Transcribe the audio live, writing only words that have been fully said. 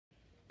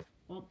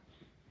Well,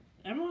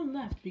 everyone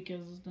left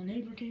because the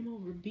neighbor came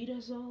over, beat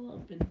us all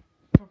up, and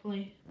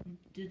probably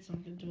did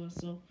something to us.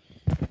 So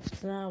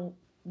now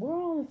we're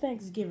all in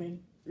Thanksgiving.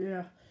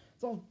 Yeah,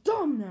 it's all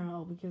dumb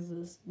now because of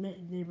this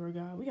neighbor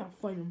guy. We gotta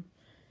fight him.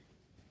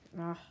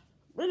 Uh,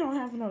 we don't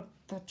have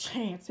the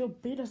chance. He'll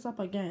beat us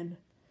up again.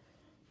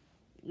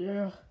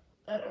 Yeah,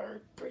 that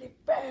hurt pretty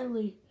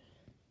badly.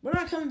 We're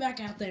not coming back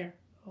out there.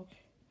 Okay.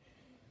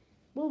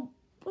 Well,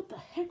 what the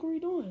heck are we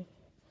doing?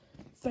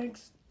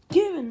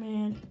 Thanksgiving,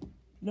 man.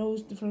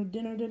 Nose for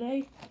dinner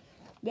today.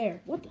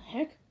 There. What the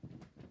heck?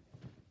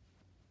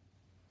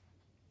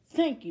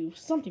 Thank you.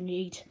 Something to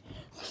eat.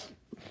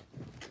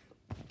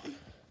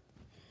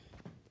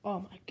 Oh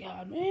my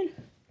god, man.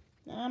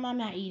 I'm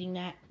not eating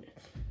that.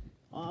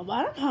 But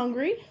I'm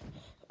hungry.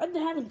 I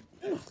haven't.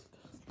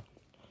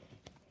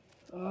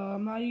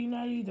 I'm not eating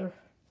that either.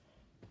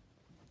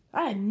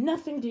 I had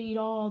nothing to eat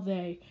all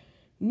day.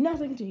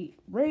 Nothing to eat.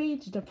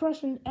 Rage,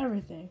 depression,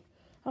 everything.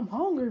 I'm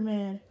hungry,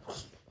 man.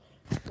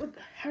 What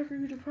the heck are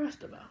you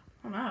depressed about?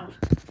 I'm out.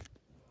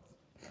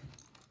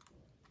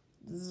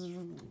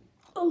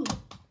 Oh.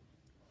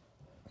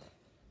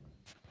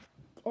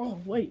 Oh,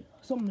 wait.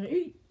 Something to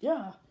eat?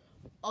 Yeah.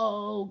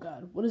 Oh,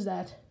 God. What is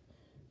that?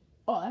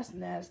 Oh, that's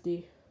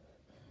nasty.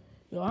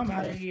 Yo, I'm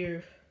out of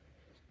here.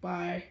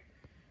 Bye.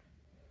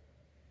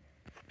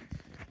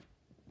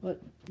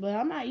 But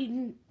I'm not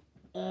eating.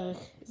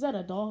 Is that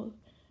a dog?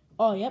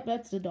 Oh, yep,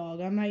 that's the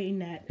dog. I'm not eating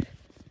that.